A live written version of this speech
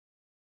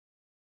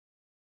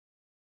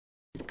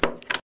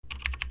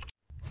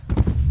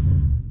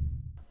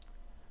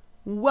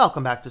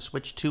Welcome back to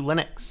Switch to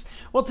Linux.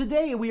 Well,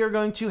 today we are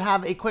going to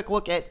have a quick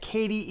look at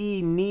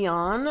KDE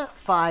Neon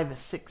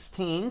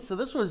 5.16. So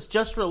this was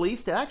just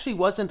released. It actually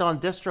wasn't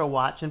on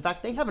DistroWatch. In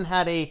fact, they haven't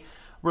had a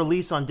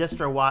release on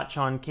DistroWatch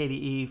on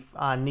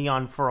KDE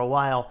Neon for a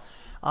while.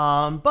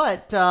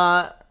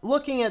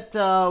 Looking at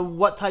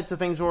what types of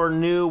things were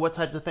new, what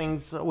types of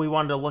things we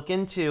wanted to look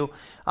into,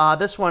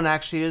 this one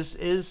actually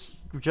is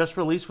just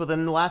released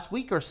within the last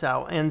week or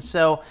so. And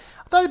so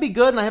I thought it'd be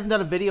good, and I haven't done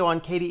a video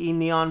on KDE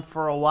Neon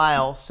for a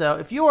while. So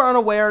if you are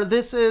unaware,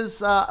 this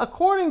is,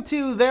 according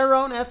to their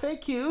own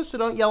FAQ, so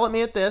don't yell at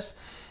me at this,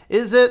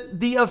 is it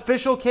the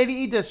official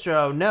KDE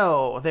distro?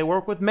 No, they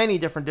work with many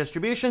different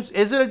distributions.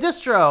 Is it a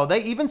distro?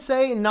 They even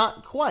say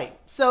not quite.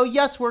 So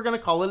yes, we're going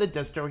to call it a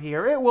distro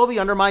here. It will be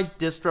under my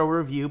distro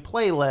review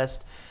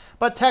playlist,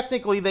 but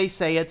technically they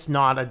say it's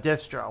not a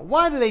distro.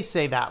 Why do they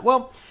say that?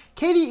 Well,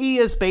 KDE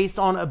is based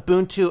on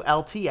Ubuntu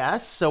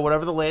LTS, so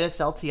whatever the latest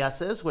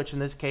LTS is, which in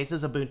this case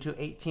is Ubuntu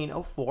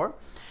 18.04.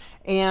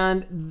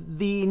 And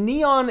the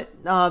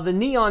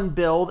Neon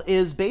build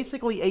is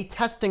basically a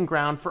testing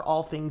ground for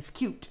all things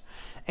Qt.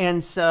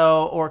 And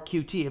so, or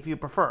Qt if you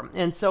prefer.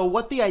 And so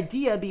what the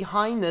idea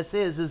behind this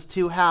is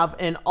to have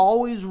an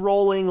always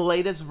rolling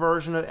latest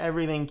version of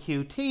everything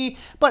Qt,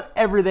 but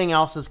everything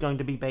else is going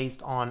to be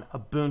based on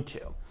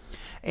Ubuntu.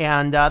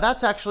 And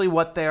that's actually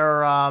what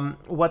their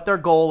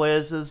goal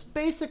is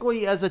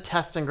basically as a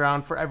testing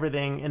ground for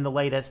everything in the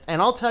latest.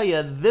 And I'll tell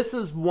you, this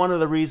is one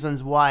of the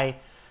reasons why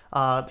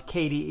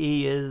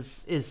KDE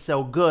is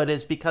so good,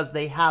 is because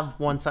they have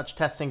one such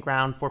testing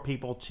ground for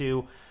people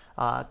to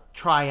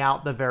try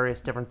out the various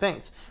different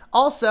things.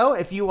 Also,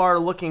 if you are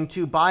looking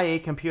to buy a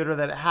computer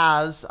that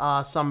has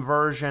some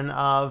version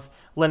of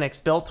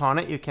Linux built on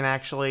it, you can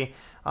actually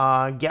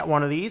get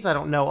one of these. I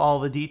don't know all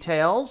the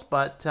details,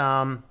 but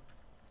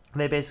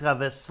they basically have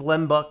this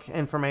Slimbook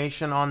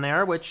information on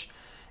there, which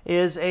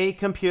is a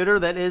computer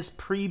that is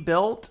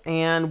pre-built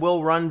and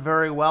will run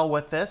very well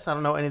with this. I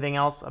don't know anything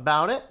else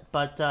about it,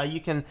 but you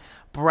can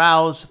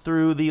browse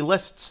through the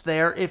lists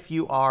there if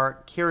you are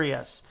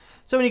curious.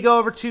 So when you go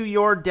over to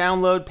your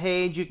download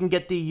page, you can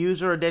get the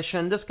user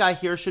edition. This guy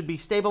here should be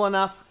stable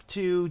enough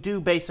to do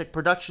basic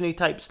production-y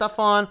type stuff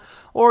on,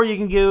 or you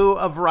can do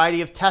a variety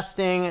of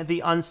testing,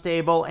 the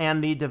unstable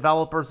and the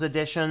developers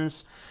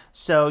editions.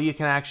 So you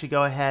can actually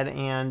go ahead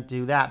and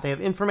do that. They have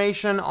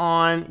information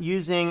on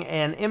using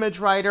an image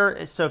writer.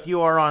 So if you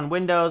are on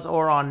Windows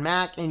or on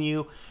Mac and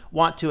you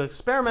want to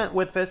experiment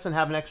with this and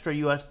have an extra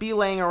USB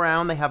laying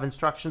around, they have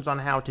instructions on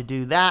how to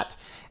do that.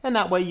 And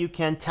that way you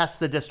can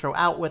test the distro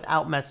out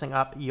without messing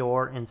up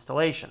your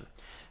installation.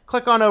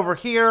 Click on over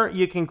here.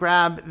 You can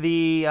grab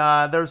the,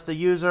 there's the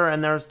user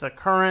and there's the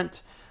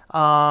current.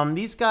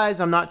 These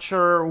guys, I'm not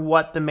sure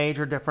what the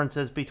major difference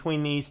is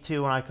between these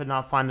two, and I could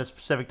not find the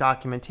specific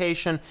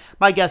documentation.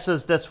 My guess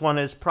is this one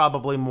is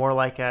probably more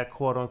like a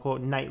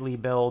quote-unquote nightly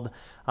build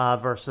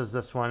versus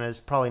this one is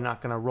probably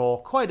not going to roll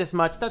quite as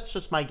much. That's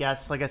just my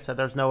guess. Like I said,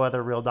 there's no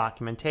other real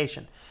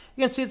documentation.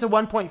 You can see it's a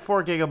 1.4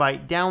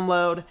 gigabyte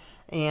download.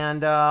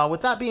 And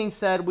with that being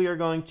said, we are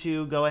going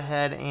to go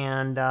ahead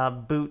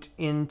and boot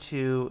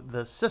into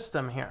the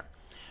system here.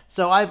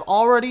 So I've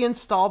already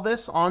installed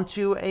this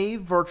onto a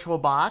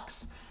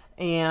VirtualBox,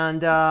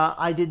 and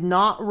I did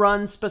not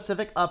run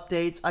specific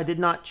updates. I did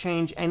not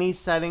change any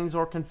settings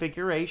or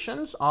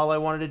configurations. All I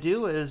wanted to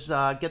do is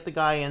get the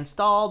guy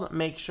installed,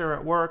 make sure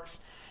it works,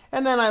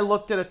 and then I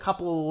looked at a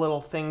couple of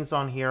little things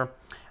on here.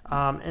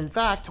 In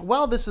fact,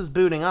 while this is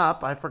booting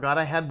up, I forgot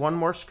I had one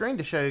more screen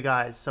to show you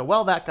guys. So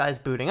while that guy's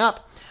booting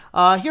up,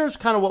 here's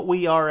kind of what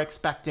we are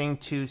expecting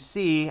to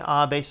see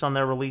based on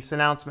their release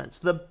announcements.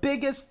 The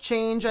biggest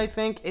change, I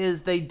think,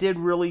 is they did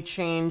really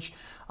change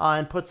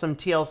and put some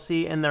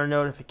TLC in their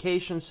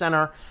notification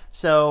center.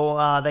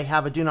 So they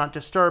have a do not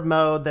disturb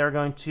mode. They're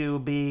going to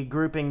be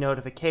grouping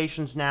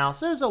notifications now.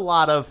 So there's a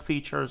lot of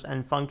features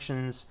and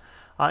functions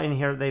in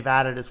here that they've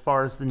added as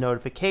far as the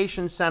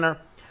notification center.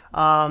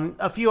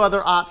 A few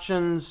other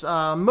options,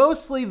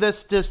 mostly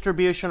this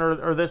distribution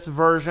or this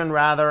version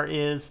rather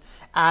is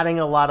adding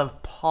a lot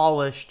of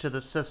polish to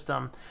the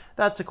system.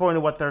 That's according to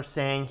what they're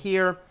saying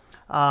here.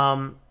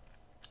 And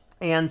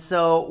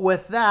so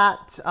with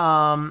that,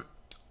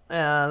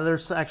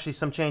 there's actually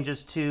some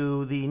changes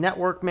to the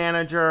network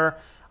manager,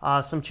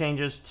 some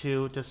changes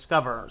to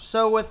Discover.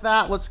 So with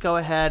that, let's go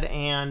ahead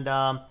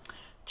and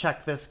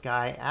check this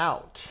guy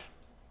out.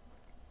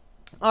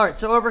 All right,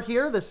 so over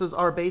here, this is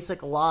our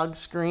basic log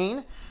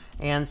screen.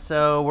 And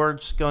so we're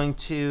just going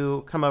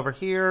to come over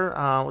here.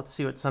 Let's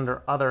see what's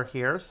under other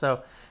here.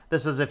 So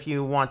this is if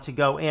you want to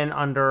go in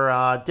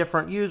under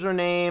different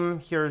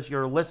username. Here's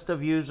your list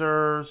of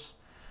users,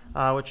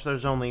 which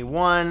there's only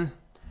one.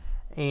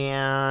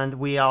 And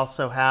we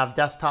also have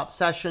desktop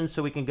sessions,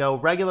 so we can go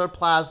regular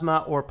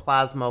Plasma or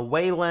Plasma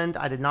Wayland.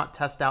 I did not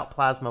test out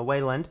Plasma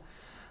Wayland.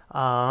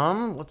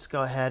 Let's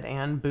go ahead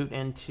and boot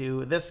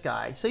into this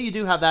guy. So you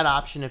do have that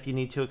option if you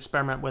need to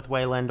experiment with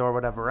Wayland or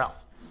whatever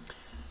else.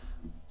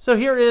 So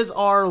here is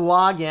our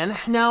login.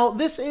 Now,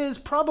 this is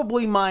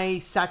probably my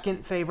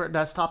second favorite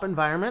desktop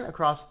environment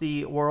across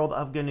the world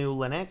of GNU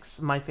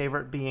Linux. My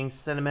favorite being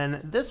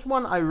Cinnamon. This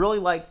one I really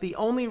like. The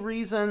only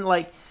reason,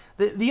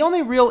 the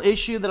only real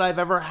issue that I've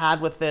ever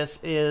had with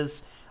this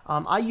is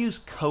I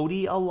use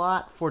KDE a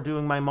lot for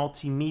doing my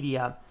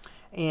multimedia.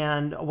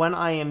 And when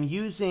I am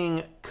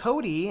using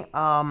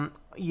KDE,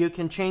 you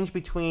can change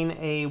between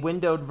a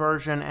windowed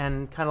version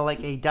and kind of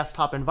like a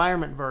desktop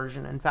environment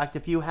version. In fact,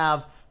 if you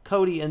have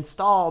KDE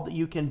installed,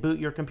 you can boot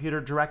your computer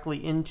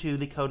directly into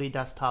the KDE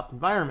desktop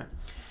environment.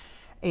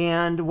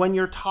 And when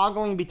you're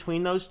toggling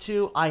between those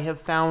two, I have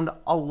found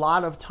a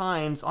lot of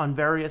times on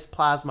various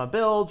Plasma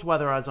builds,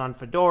 whether I was on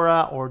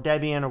Fedora or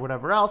Debian or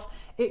whatever else,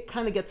 it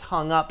kind of gets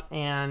hung up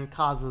and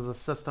causes a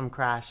system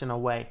crash in a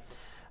way.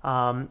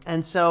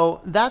 And so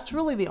that's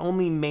really the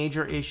only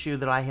major issue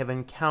that I have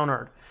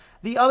encountered.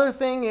 The other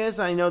thing is,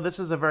 I know this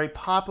is a very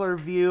popular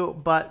view,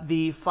 but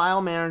the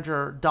file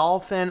manager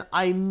Dolphin,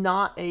 I'm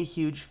not a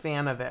huge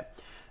fan of it.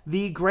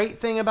 The great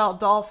thing about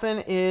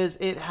Dolphin is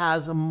it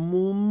has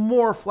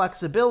more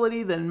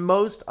flexibility than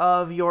most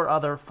of your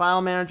other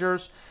file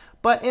managers,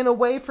 but in a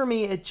way for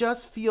me, it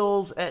just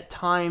feels at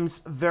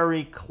times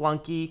very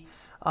clunky.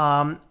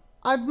 I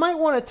might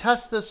want to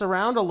test this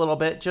around a little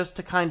bit just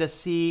to kind of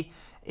see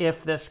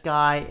if this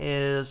guy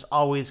is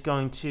always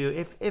going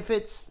to, if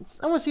it's,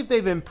 I want to see if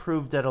they've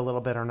improved it a little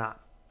bit or not.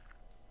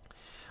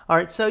 All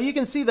right, so you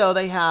can see though,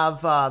 they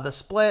have the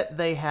split,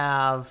 they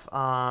have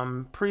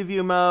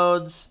preview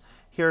modes,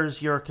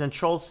 here's your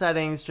control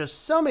settings,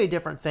 just so many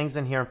different things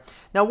in here.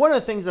 Now, one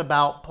of the things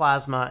about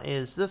Plasma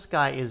is this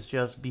guy is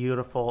just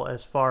beautiful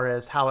as far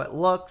as how it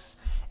looks.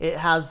 It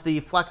has the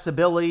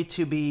flexibility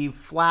to be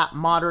flat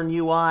modern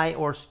UI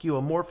or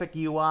skeuomorphic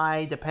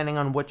UI, depending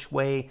on which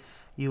way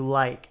you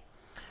like.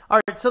 All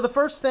right, so the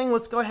first thing,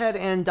 let's go ahead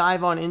and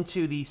dive on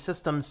into the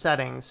system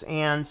settings.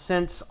 And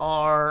since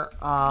our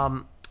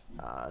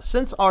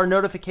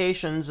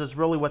notifications is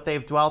really what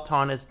they've dwelt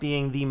on as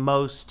being the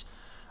most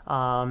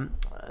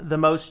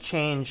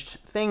changed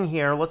thing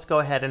here, let's go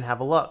ahead and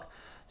have a look.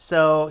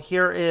 So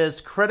here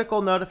is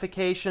critical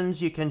notifications.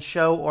 You can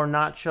show or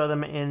not show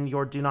them in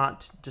your do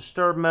not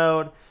disturb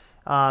mode.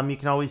 You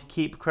can always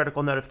keep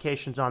critical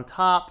notifications on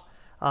top.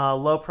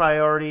 Low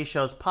priority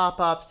shows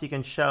pop-ups. You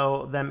can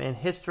show them in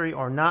history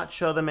or not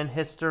show them in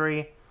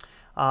history.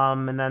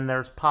 And then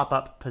there's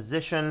pop-up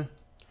position.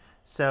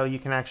 So you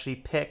can actually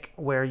pick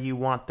where you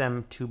want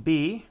them to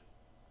be.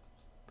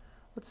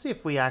 Let's see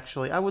if we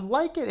actually, I would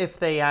like it if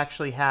they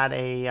actually had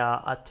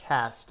a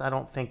test. I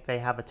don't think they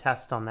have a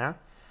test on there.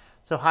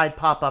 So hide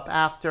pop-up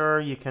after,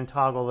 you can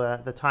toggle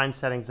the time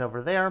settings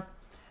over there.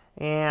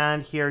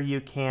 And here you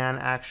can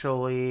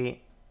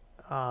actually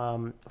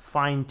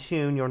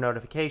fine-tune your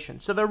notification.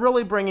 So they're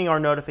really bringing our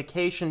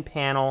notification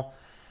panel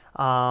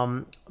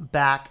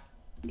back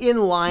in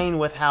line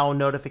with how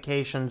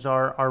notifications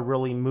are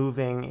really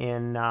moving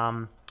in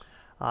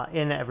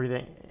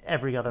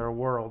every other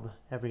world,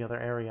 every other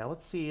area.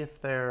 Let's see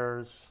if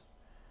where's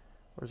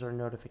our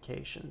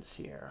notifications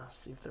here?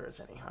 See if there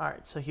is any. All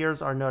right, so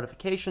here's our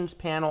notifications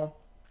panel.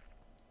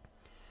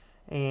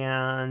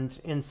 And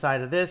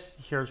inside of this,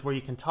 here's where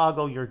you can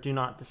toggle your do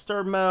not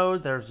disturb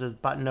mode. There's a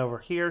button over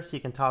here, so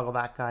you can toggle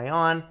that guy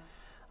on.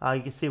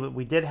 You can see what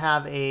we did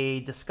have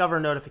a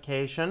discover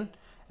notification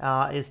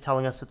is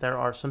telling us that there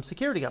are some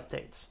security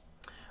updates.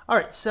 All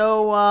right,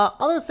 so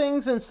other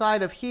things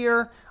inside of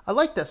here. I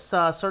like this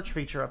search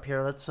feature up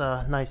here. That's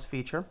a nice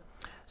feature.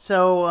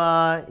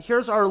 So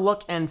here's our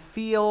look and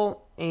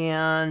feel.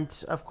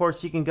 And of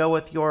course, you can go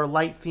with your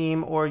light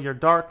theme or your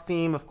dark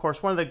theme. Of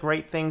course, one of the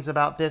great things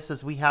about this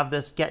is we have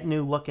this get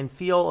new look and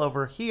feel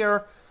over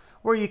here,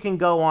 where you can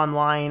go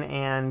online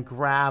and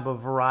grab a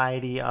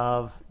variety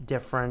of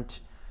different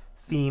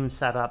theme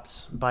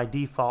setups by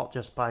default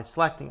just by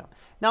selecting them.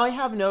 Now, I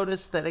have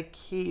noticed that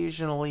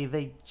occasionally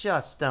they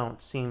just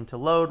don't seem to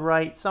load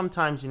right.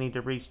 Sometimes you need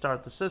to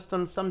restart the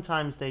system.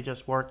 Sometimes they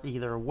just work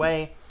either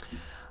way.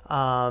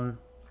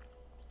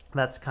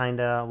 That's kind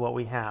of what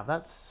we have.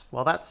 That's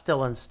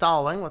still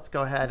installing. Let's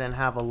go ahead and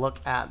have a look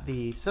at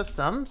the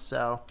system.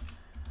 So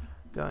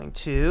going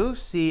to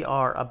see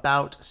our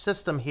about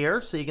system here.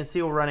 So you can see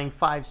we're running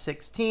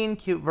 5.16,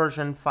 Qt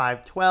version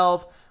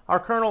 5.12. Our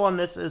kernel on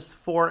this is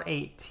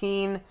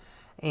 4.18,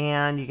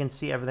 and you can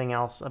see everything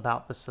else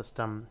about the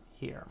system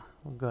here.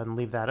 We'll go ahead and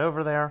leave that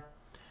over there.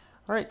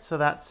 All right, so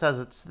that says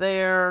it's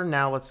there.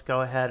 Now let's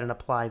go ahead and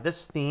apply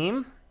this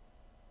theme.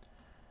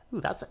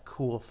 Ooh, that's a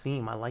cool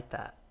theme. I like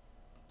that.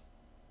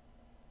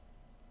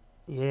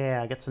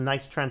 Yeah, get some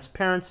nice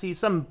transparency,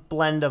 some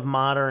blend of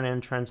modern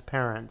and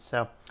transparent.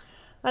 So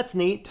that's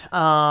neat.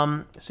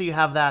 So you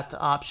have that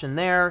option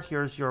there.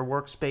 Here's your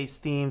workspace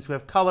themes. We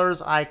have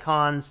colors,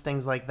 icons,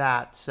 things like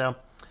that. So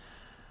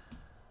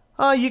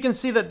you can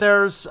see that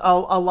there's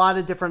a lot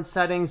of different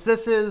settings.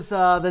 This is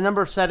the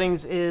number of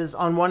settings is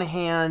on one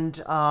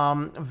hand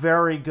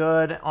very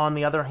good. On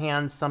the other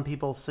hand, some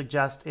people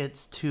suggest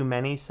it's too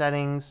many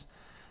settings.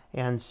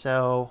 And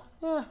so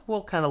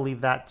we'll kind of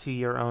leave that to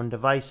your own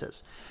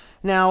devices.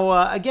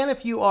 Now, again,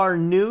 if you are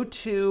new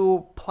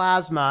to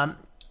Plasma,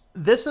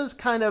 this is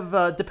kind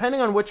of,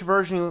 depending on which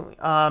version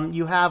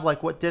you have,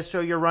 like what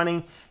distro you're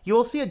running, you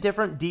will see a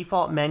different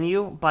default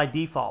menu by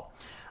default.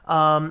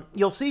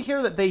 You'll see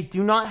here that they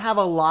do not have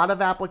a lot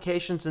of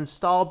applications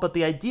installed, but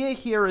the idea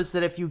here is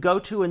that if you go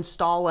to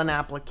install an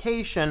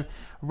application,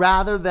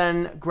 rather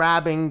than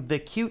grabbing the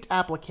Qt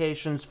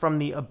applications from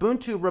the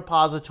Ubuntu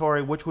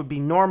repository, which would be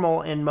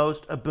normal in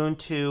most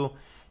Ubuntu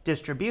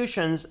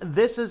distributions,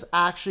 this is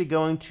actually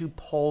going to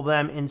pull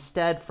them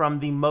instead from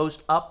the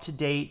most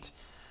up-to-date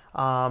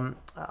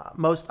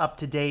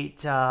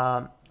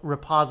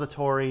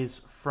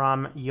repositories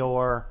from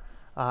your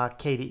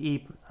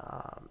KDE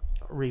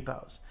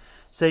repos.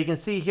 So you can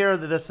see here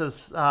that this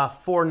is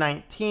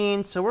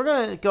 4.19. So we're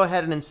going to go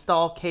ahead and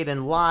install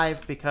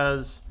Kdenlive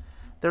because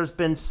there's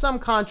been some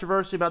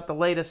controversy about the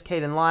latest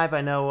Kdenlive.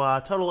 I know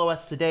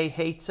TotalOS Today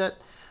hates it.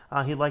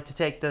 He'd like to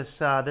take this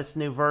this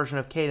new version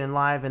of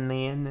Kdenlive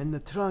in the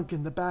trunk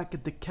in the back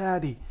of the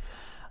caddy.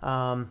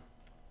 Well,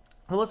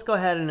 let's go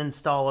ahead and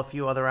install a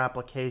few other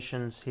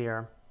applications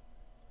here.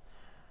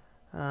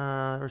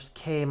 There's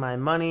K My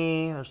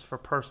Money. There's for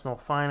personal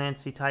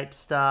financy type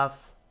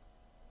stuff.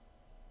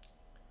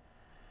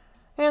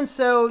 And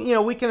so, you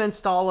know, we can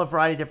install a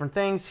variety of different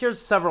things.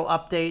 Here's several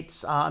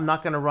updates. I'm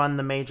not going to run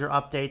the major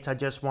updates. I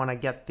just want to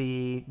get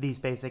these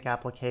basic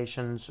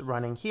applications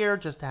running here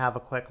just to have a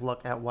quick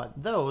look at what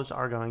those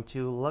are going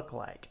to look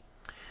like.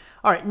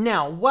 All right,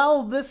 now,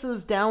 while this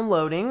is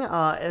downloading,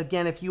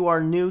 again, if you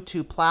are new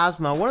to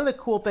Plasma, one of the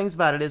cool things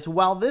about it is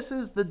while this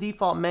is the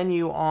default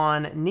menu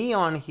on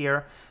Neon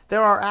here,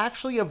 there are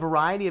actually a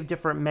variety of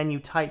different menu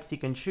types you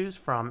can choose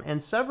from.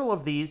 And several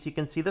of these, you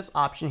can see this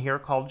option here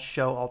called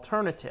Show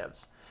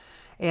Alternatives.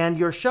 And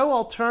your Show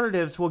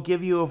Alternatives will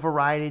give you a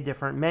variety of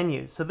different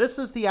menus. So this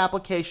is the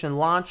application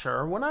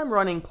launcher. When I'm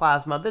running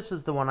Plasma, this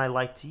is the one I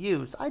like to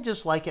use. I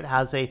just like it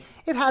has a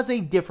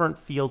different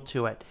feel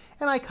to it.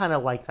 And I kind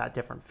of like that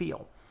different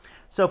feel.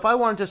 So if I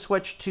wanted to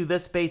switch to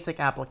this basic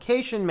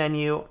application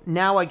menu,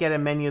 now I get a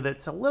menu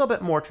that's a little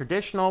bit more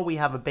traditional. We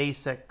have a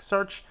basic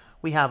search,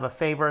 we have a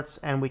favorites,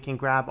 and we can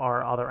grab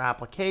our other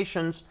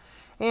applications.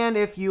 And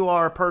if you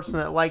are a person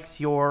that likes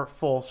your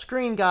full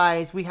screen,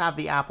 guys, we have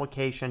the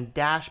application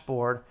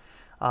dashboard,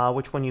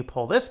 which when you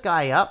pull this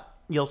guy up,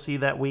 you'll see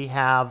that we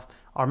have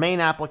our main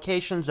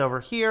applications over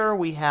here.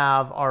 We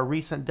have our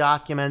recent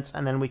documents,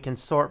 and then we can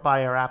sort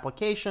by our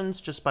applications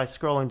just by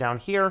scrolling down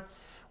here.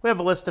 We have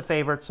a list of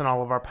favorites and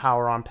all of our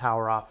power on,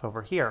 power off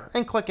over here.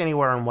 And click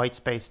anywhere in white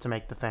space to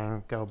make the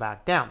thing go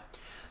back down.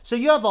 So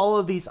you have all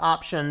of these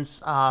options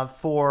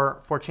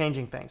for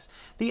changing things.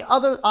 The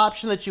other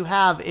option that you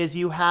have is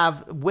you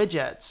have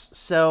widgets.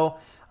 So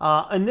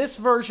in this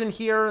version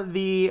here,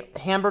 the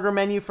hamburger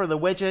menu for the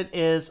widget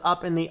is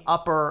up in the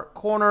upper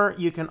corner.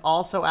 You can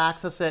also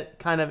access it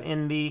kind of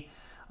in the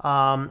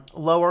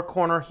lower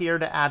corner here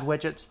to add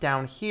widgets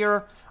down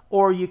here.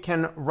 Or you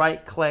can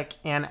right click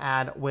and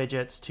add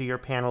widgets to your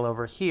panel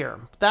over here.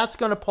 That's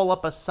going to pull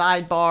up a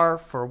sidebar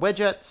for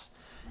widgets.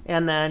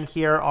 And then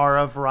here are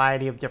a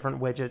variety of different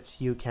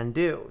widgets you can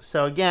do.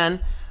 So again,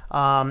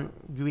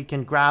 we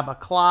can grab a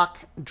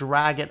clock,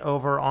 drag it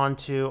over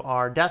onto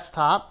our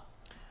desktop.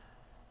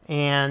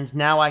 And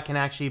now I can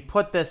actually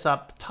put this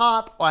up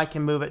top, or I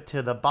can move it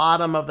to the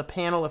bottom of the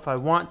panel if I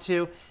want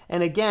to.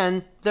 And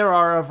again, there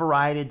are a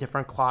variety of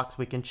different clocks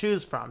we can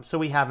choose from. So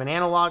we have an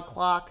analog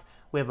clock,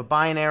 we have a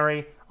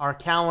binary, our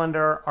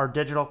calendar, our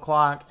digital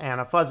clock,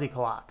 and a fuzzy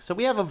clock. So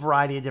we have a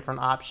variety of different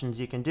options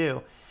you can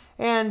do.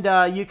 And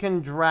you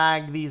can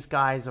drag these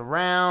guys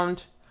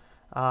around.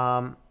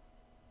 There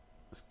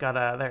you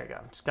go.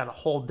 Just gotta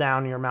hold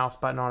down your mouse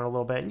button on it a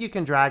little bit. And you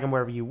can drag them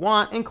wherever you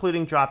want,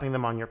 including dropping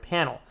them on your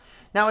panel.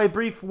 Now, a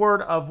brief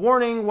word of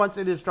warning: once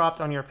it is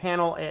dropped on your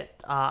panel,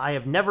 I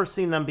have never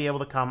seen them be able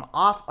to come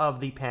off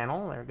of the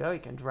panel. There we go. You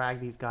can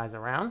drag these guys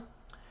around.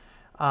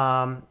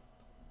 And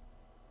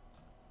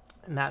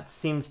that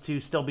seems to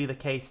still be the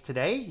case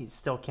today. You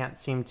still can't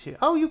seem to.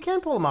 Oh, you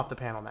can pull them off the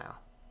panel now.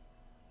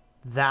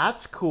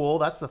 That's cool.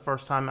 That's the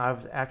first time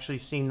I've actually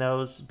seen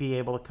those be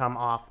able to come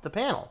off the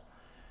panel,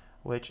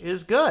 which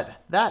is good.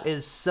 That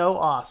is so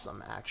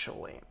awesome,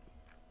 actually.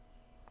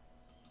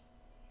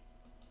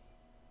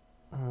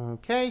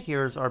 Okay,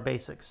 here's our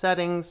basic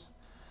settings.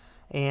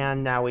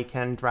 And now we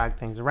can drag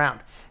things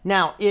around.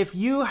 Now, if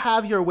you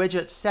have your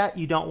widgets set,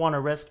 you don't want to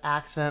risk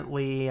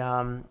accidentally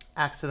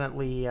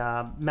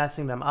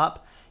messing them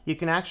up. You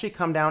can actually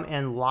come down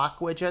and lock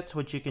widgets,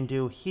 which you can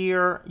do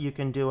here. You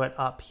can do it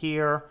up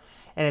here.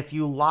 And if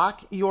you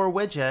lock your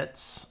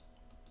widgets,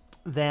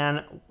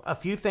 then a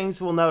few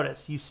things we'll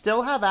notice. You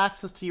still have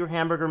access to your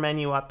hamburger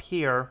menu up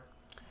here.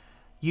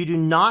 You do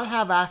not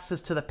have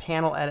access to the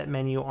panel edit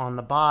menu on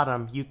the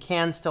bottom. You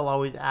can still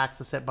always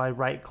access it by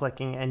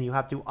right-clicking, and you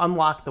have to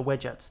unlock the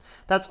widgets.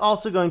 That's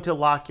also going to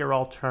lock your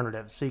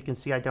alternatives. So you can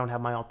see I don't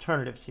have my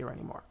alternatives here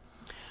anymore.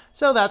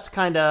 So that's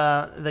kind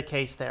of the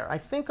case there. I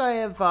think I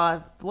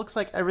have, looks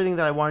like everything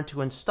that I wanted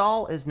to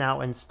install is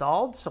now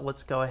installed. So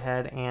let's go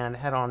ahead and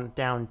head on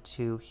down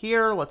to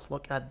here. Let's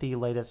look at the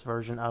latest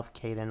version of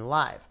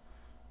Kdenlive.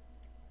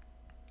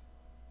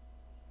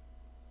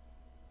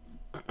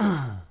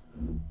 All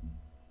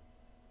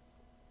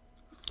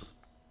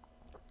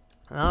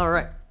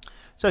right.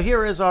 So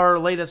here is our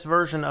latest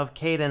version of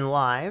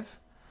Kdenlive.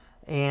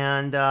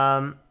 And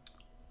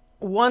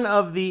one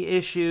of the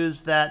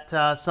issues that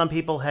some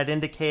people had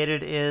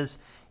indicated is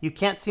you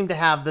can't seem to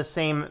have the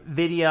same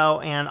video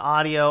and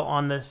audio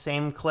on the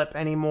same clip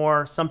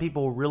anymore. Some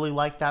people really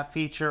like that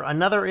feature.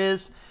 Another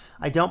is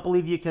I don't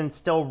believe you can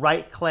still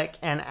right-click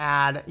and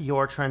add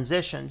your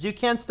transitions. You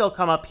can still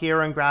come up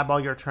here and grab all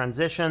your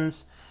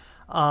transitions.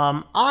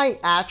 I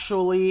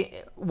actually,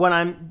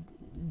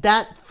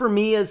 that for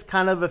me is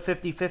kind of a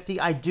 50-50.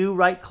 I do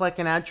right-click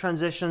and add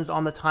transitions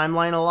on the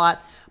timeline a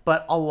lot,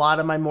 but a lot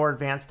of my more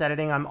advanced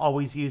editing, I'm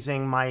always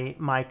using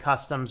my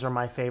customs or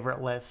my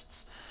favorite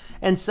lists.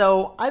 And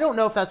so I don't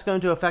know if that's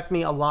going to affect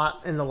me a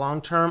lot in the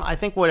long term. I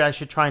think what I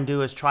should try and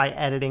do is try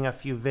editing a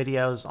few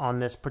videos on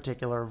this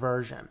particular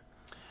version.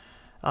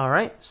 All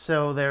right,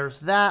 so there's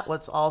that.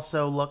 Let's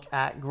also look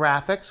at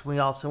graphics. We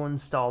also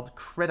installed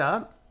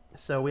Krita.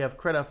 So we have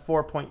Krita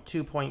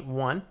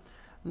 4.2.1.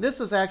 This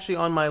is actually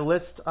on my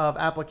list of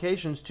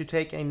applications to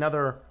take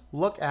another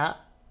look at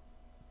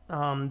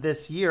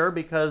this year,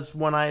 because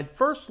when I had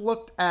first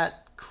looked at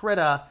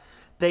Krita,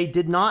 they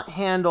did not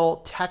handle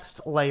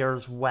text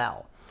layers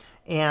well.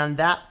 And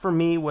that for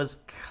me was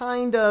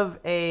kind of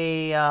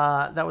a,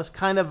 not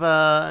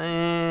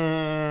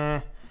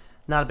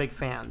a big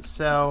fan.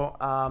 So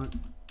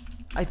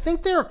I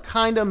think they're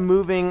kind of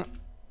moving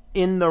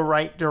in the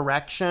right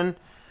direction,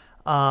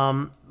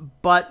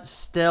 but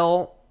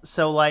still,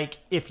 so like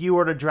if you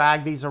were to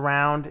drag these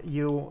around,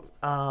 you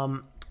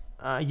could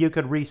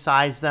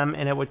resize them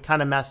and it would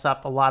kind of mess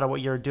up a lot of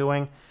what you're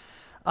doing.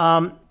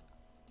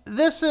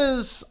 This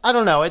is, I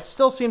don't know, it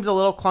still seems a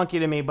little clunky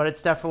to me, but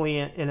it's definitely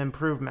an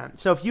improvement.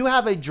 So if you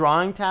have a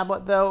drawing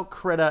tablet though,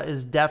 Krita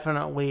is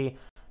definitely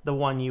the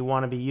one you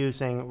want to be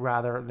using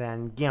rather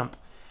than GIMP.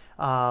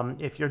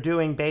 If you're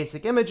doing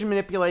basic image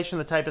manipulation,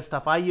 the type of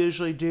stuff I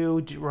usually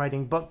do,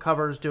 writing book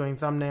covers, doing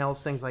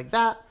thumbnails, things like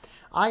that,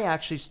 I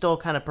actually still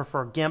kind of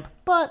prefer GIMP,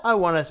 but I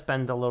want to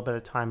spend a little bit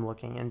of time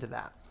looking into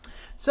that.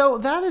 So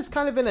that is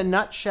kind of in a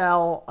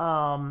nutshell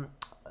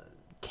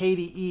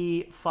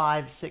KDE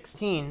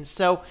 5.16.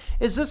 So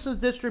is this a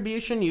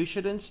distribution you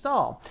should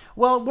install?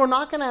 Well, we're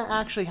not going to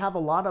actually have a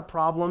lot of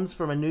problems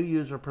from a new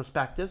user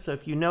perspective. So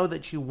if you know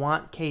that you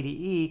want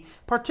KDE,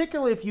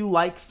 particularly if you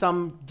like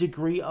some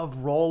degree of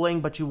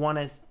rolling, but you want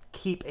to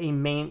keep a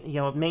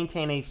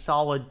maintain a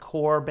solid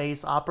core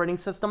base operating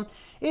system,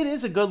 it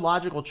is a good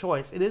logical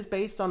choice. It is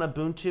based on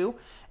Ubuntu,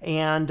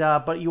 and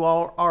but you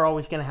all are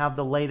always going to have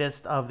the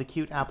latest of the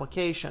Qt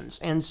applications.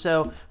 And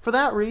so for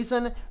that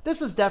reason,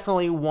 this is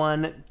definitely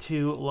one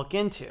to look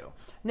into.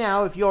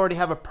 Now, if you already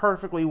have a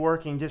perfectly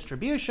working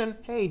distribution,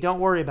 hey, don't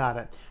worry about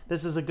it.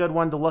 This is a good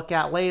one to look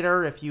at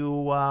later if you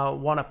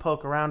want to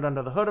poke around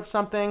under the hood of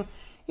something,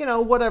 you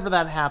know, whatever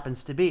that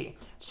happens to be.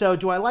 So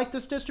do I like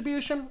this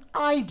distribution?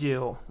 I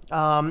do.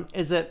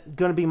 Is it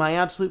going to be my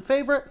absolute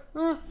favorite?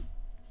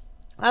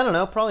 I don't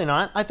know, probably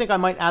not. I think I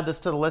might add this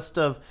to the list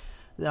of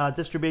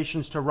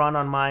distributions to run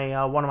on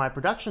my one of my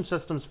production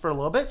systems for a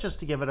little bit, just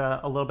to give it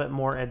a little bit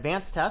more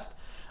advanced test.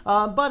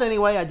 But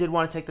anyway, I did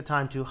want to take the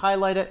time to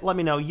highlight it. Let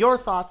me know your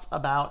thoughts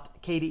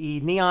about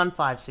KDE Neon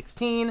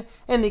 5.16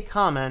 in the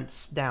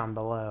comments down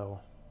below.